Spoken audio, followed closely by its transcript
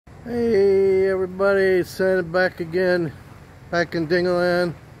Hey everybody, Santa back again, back in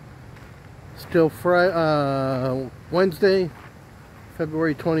Dingaland. Still Wednesday,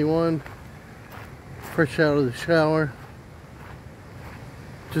 February 21. Fresh out of the shower.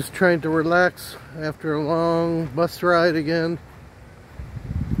 Just trying to relax after a long bus ride again.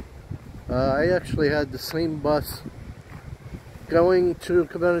 I actually had the same bus going to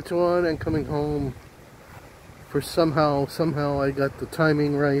Cabanatuan and coming home. For somehow I got the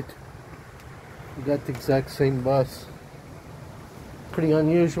timing right. We got the exact same bus. Pretty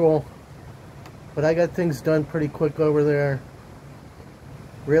unusual, but I got things done pretty quick over there.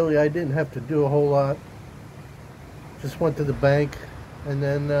 Really, I didn't have to do a whole lot. Just went to the bank and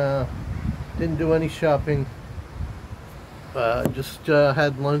then didn't do any shopping. Just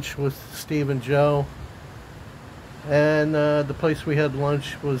had lunch with Steve and Joe. And the place we had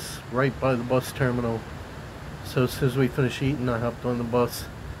lunch was right by the bus terminal. So as soon as we finished eating, I hopped on the bus.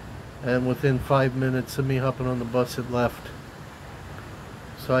 And within 5 minutes of me hopping on the bus, it left.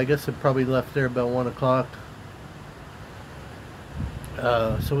 So I guess it probably left there about 1 o'clock.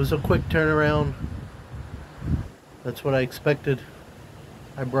 So it was a quick turnaround. That's what I expected.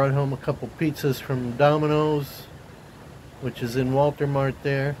 I brought home a couple pizzas from Domino's, which is in Walter Mart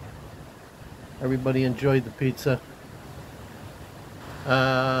there. Everybody enjoyed the pizza.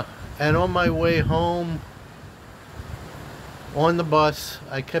 And on my way home, on the bus,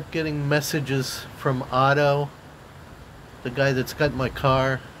 I kept getting messages from Otto, the guy that's got my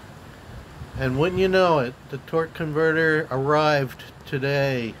car. And wouldn't you know it, the torque converter arrived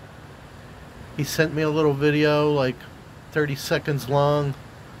today. He sent me a little video, like 30 seconds long,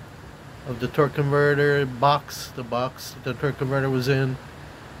 of the torque converter box, the box the torque converter was in.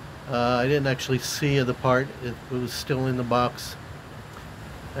 I didn't actually see the part, it was still in the box.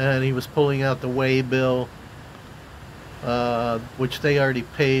 And he was pulling out the weigh bill, which they already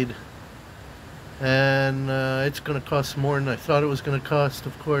paid, and it's going to cost more than I thought it was going to cost.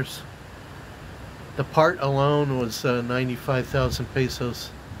 Of course, the part alone was 95,000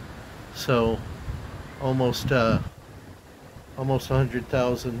 pesos, so almost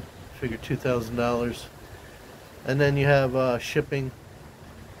 100,000. Figure $2,000, and then you have shipping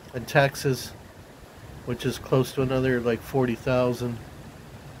and taxes, which is close to another like 40,000.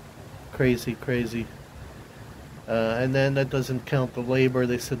 Crazy. And then that doesn't count the labor.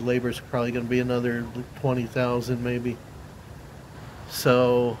 They said labor's probably going to be another 20,000 maybe.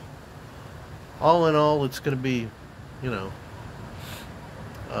 So all in all, it's going to be,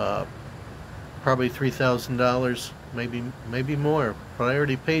 probably $3,000, maybe more. But I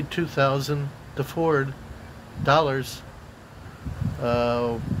already paid $2,000 to Ford dollars.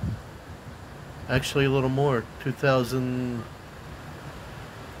 Actually, a little more,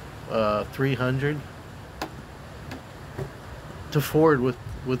 2,300. To Ford with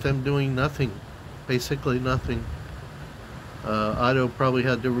them doing nothing, basically nothing. Otto probably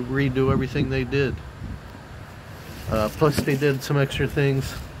had to redo everything they did. Plus they did some extra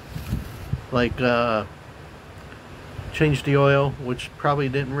things, like change the oil, which probably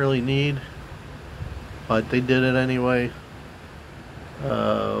didn't really need, but they did it anyway.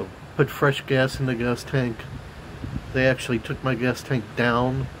 Put fresh gas in the gas tank. They actually took my gas tank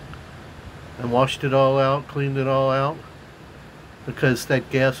down and washed it all out, cleaned it all out, because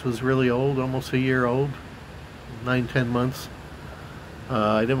that gas was really old, almost a year old, 9-10 months.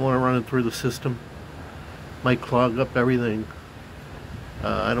 I didn't want to run it through the system. Might clog up everything.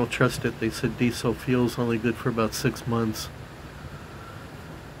 I don't trust it. They said diesel fuel's only good for about 6 months.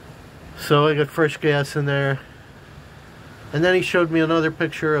 So I got fresh gas in there. And then he showed me another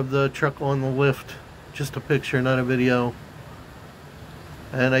picture of the truck on the lift. Just a picture, not a video.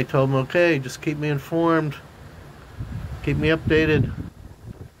 And I told him, okay, just keep me informed. Keep me updated.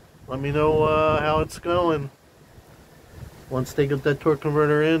 Let me know how it's going. Once they get that torque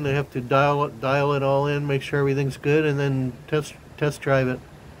converter in, they have to dial it all in, make sure everything's good, and then test drive it.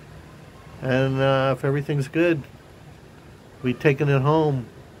 And if everything's good, we're taking it home.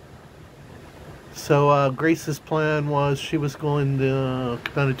 So Grace's plan was she was going to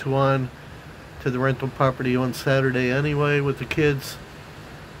Cabanatuan to the rental property on Saturday anyway with the kids.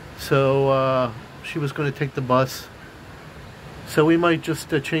 So she was going to take the bus. So we might just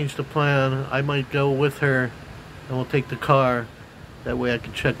change the plan. I might go with her and we'll take the car. That way I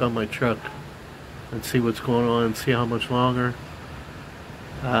can check on my truck and see what's going on and see how much longer.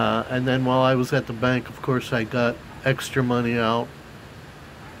 And then while I was at the bank, of course, I got extra money out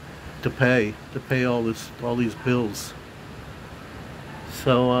to pay all these bills.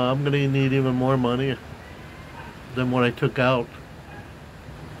 So I'm gonna need even more money than what I took out.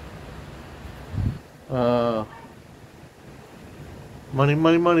 Money,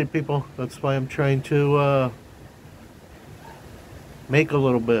 money, money, people. That's why I'm trying to make a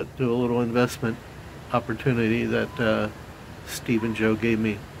little bit, do a little investment opportunity that Steve and Joe gave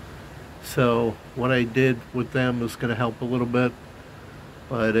me. So what I did with them is going to help a little bit,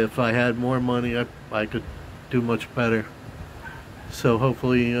 but if I had more money, I could do much better. So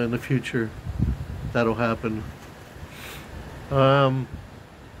hopefully in the future that'll happen.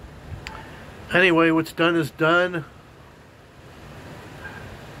 Anyway, what's done is done,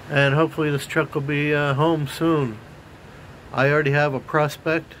 and hopefully this truck will be home soon. I already have a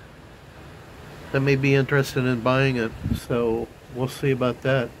prospect that may be interested in buying it, so we'll see about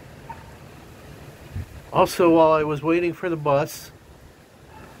that. Also, while I was waiting for the bus,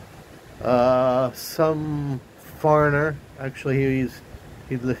 some foreigner, actually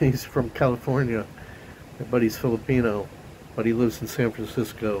he's from California, but he's Filipino, but he lives in San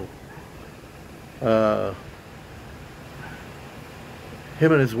Francisco.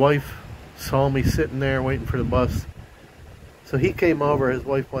 Him and his wife saw me sitting there waiting for the bus, so he came over. His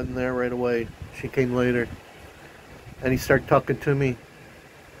wife wasn't there right away, she came later, and he started talking to me.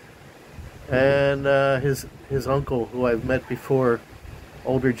 And his uncle, who I've met before,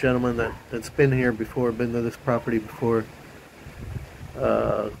 older gentleman that's been here before, been to this property before,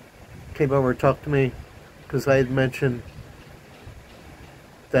 came over and talked to me because I had mentioned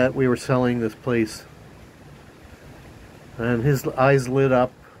that we were selling this place, and his eyes lit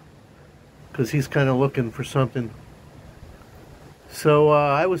up because he's kind of looking for something. So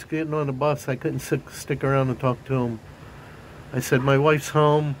I was getting on the bus. I couldn't stick around and talk to him. I said, my wife's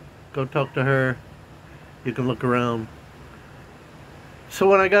home, go talk to her, you can look around. So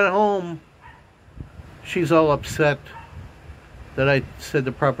when I got home, she's all upset that I said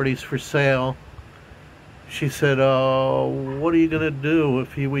the property's for sale. She said, oh, what are you going to do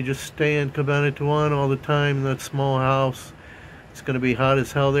if we just stay in Cabanatuan all the time in that small house? It's going to be hot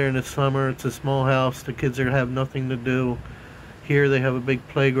as hell there in the summer. It's a small house. The kids are going to have nothing to do. Here they have a big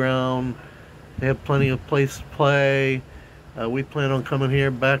playground. They have plenty of place to play. We plan on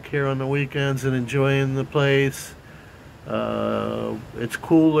coming back here on the weekends and enjoying the place. It's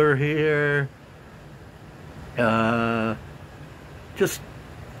cooler here. Just,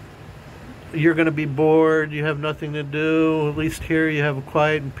 you're going to be bored. You have nothing to do. At least here you have a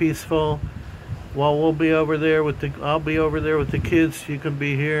quiet and peaceful. While I'll be over there with the kids. You can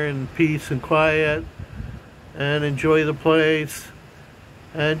be here in peace and quiet and enjoy the place.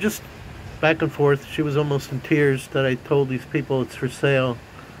 And just back and forth. She was almost in tears that I told these people it's for sale.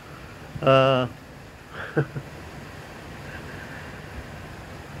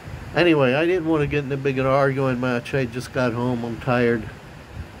 Anyway, I didn't want to get in a big arguing match. I just got home. I'm tired.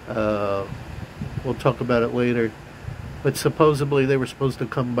 We'll talk about it later. But supposedly they were supposed to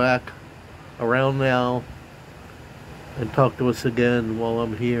come back around now and talk to us again while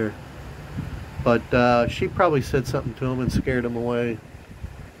I'm here. But she probably said something to him and scared him away.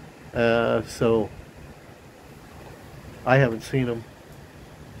 So I haven't seen him.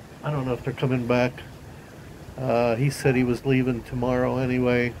 I don't know if they're coming back. He said he was leaving tomorrow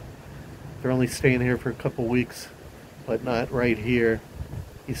anyway. They're only staying here for a couple weeks, but not right here.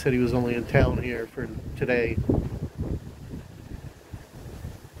 He said he was only in town here for today.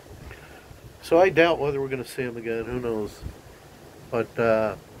 So I doubt whether we're going to see him again. Who knows? But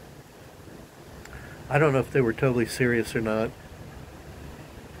I don't know if they were totally serious or not.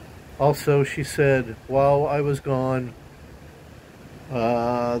 Also, she said, while I was gone,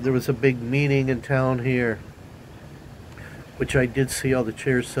 there was a big meeting in town here, which I did see all the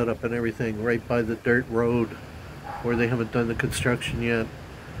chairs set up and everything right by the dirt road where they haven't done the construction yet,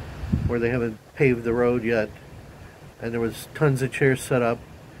 where they haven't paved the road yet. And there was tons of chairs set up.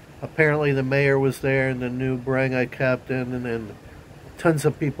 Apparently the mayor was there and the new barangay captain, and then tons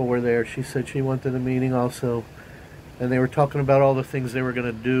of people were there. She said she went to the meeting also. And they were talking about all the things they were going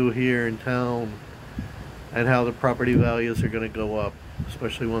to do here in town and how the property values are going to go up,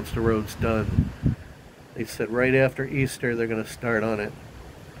 especially once the road's done. They said right after Easter they're going to start on it,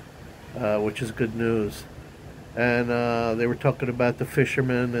 which is good news. And they were talking about the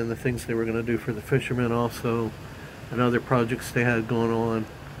fishermen and the things they were going to do for the fishermen also, and other projects they had going on.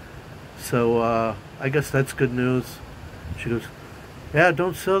 So I guess that's good news. She goes, yeah,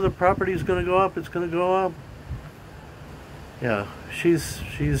 don't sell the property, it's going to go up, it's going to go up. Yeah, she's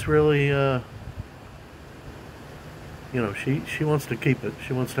really, you know, she wants to keep it.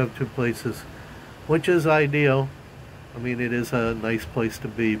 She wants to have two places, which is ideal. I mean, it is a nice place to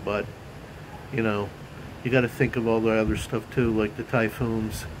be, but, you know, you got to think of all the other stuff too, like the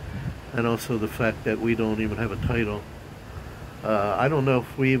typhoons, and also the fact that we don't even have a title. I don't know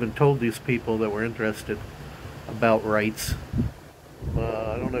if we even told these people that were interested about rights.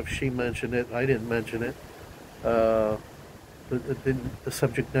 I don't know if she mentioned it. I didn't mention it. Uh, the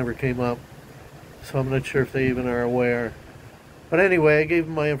subject never came up, so I'm not sure if they even are aware. But anyway, I gave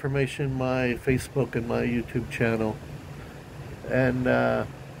them my information, my Facebook and my YouTube channel, and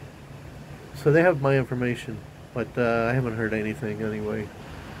so they have my information. But I haven't heard anything anyway.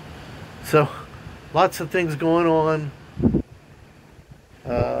 So lots of things going on.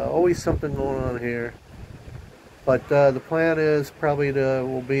 Always something going on here. But the plan is probably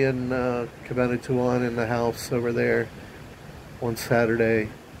we'll be in Cabanatuan in the house over there one Saturday,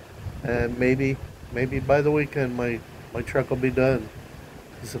 and maybe by the weekend my truck will be done.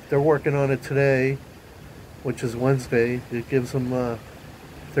 Because if they're working on it today, which is Wednesday, it gives them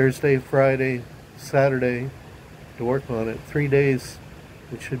Thursday, Friday, Saturday to work on it. 3 days.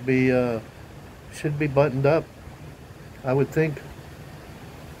 It should be buttoned up, I would think.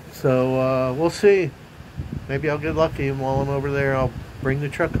 So we'll see. Maybe I'll get lucky, and while I'm over there, I'll bring the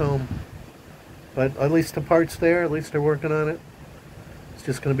truck home. But at least the part's there. At least they're working on it. It's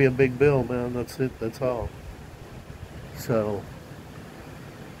just going to be a big bill, man. That's it. That's all. So,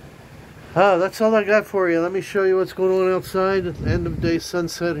 that's all I got for you. Let me show you what's going on outside. At the end of day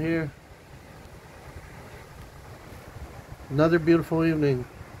sunset here. Another beautiful evening.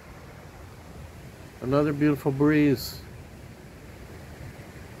 Another beautiful breeze.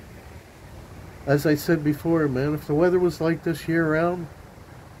 As I said before, man, if the weather was like this year-round,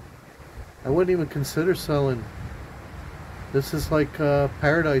 I wouldn't even consider selling. This is like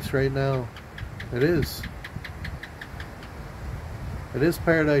paradise right now. It is. It is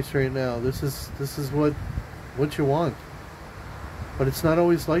paradise right now. This is what you want. But it's not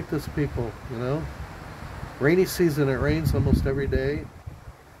always like this, people. You know, rainy season. It rains almost every day,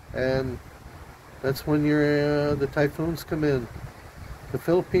 and that's when the typhoons come in. The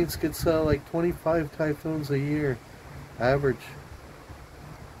Philippines gets like 25 typhoons a year, average.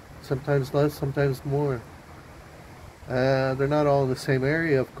 Sometimes less, sometimes more. They're not all in the same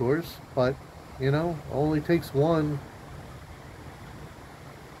area, of course, but, you know, only takes one.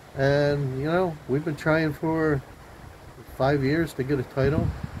 And, you know, we've been trying for 5 years to get a title.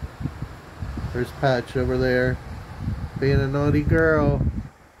 There's Patch over there, being a naughty girl.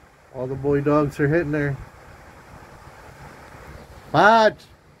 All the boy dogs are hitting her. Patch!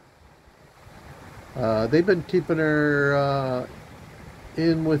 They've been keeping her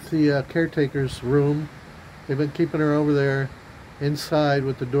in with the caretaker's room. They've been keeping her over there inside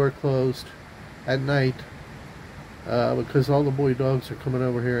with the door closed at night because all the boy dogs are coming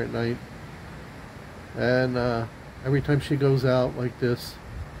over here at night. And every time she goes out like this,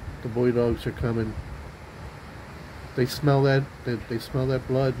 the boy dogs are coming. They smell that. They smell that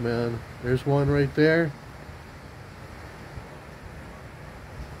blood, man. There's one right there.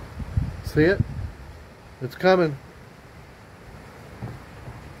 See it? It's coming.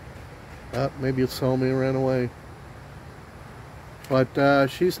 Maybe it saw me and ran away. But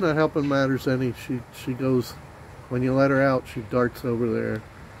she's not helping matters any. She goes, when you let her out, she darts over there.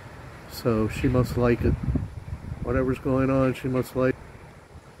 So she must like it. Whatever's going on, she must like it.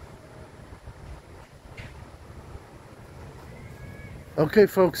 Okay,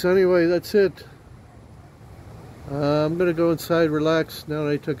 folks, anyway, that's it. I'm gonna go inside, relax, now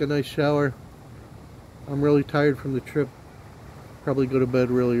that I took a nice shower. I'm really tired from the trip. Probably go to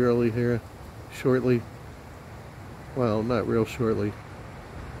bed really early here, shortly. Well, not real shortly,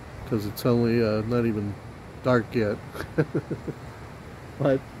 because it's only not even dark yet.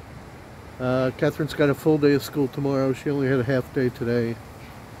 But Catherine's got a full day of school tomorrow. She only had a half day today.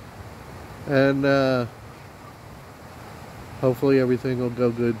 And hopefully everything will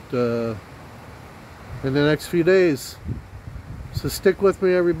go good in the next few days. So stick with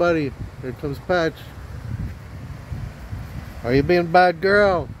me, everybody. Here comes Patch. Are you being a bad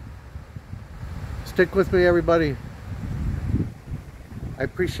girl? Stick with me, everybody. I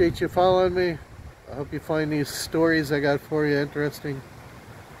appreciate you following me. I hope you find these stories I got for you interesting.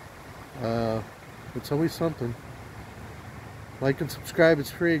 It's always something. Like and subscribe, it's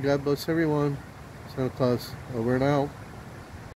free. God bless everyone. Santa Claus, over and out.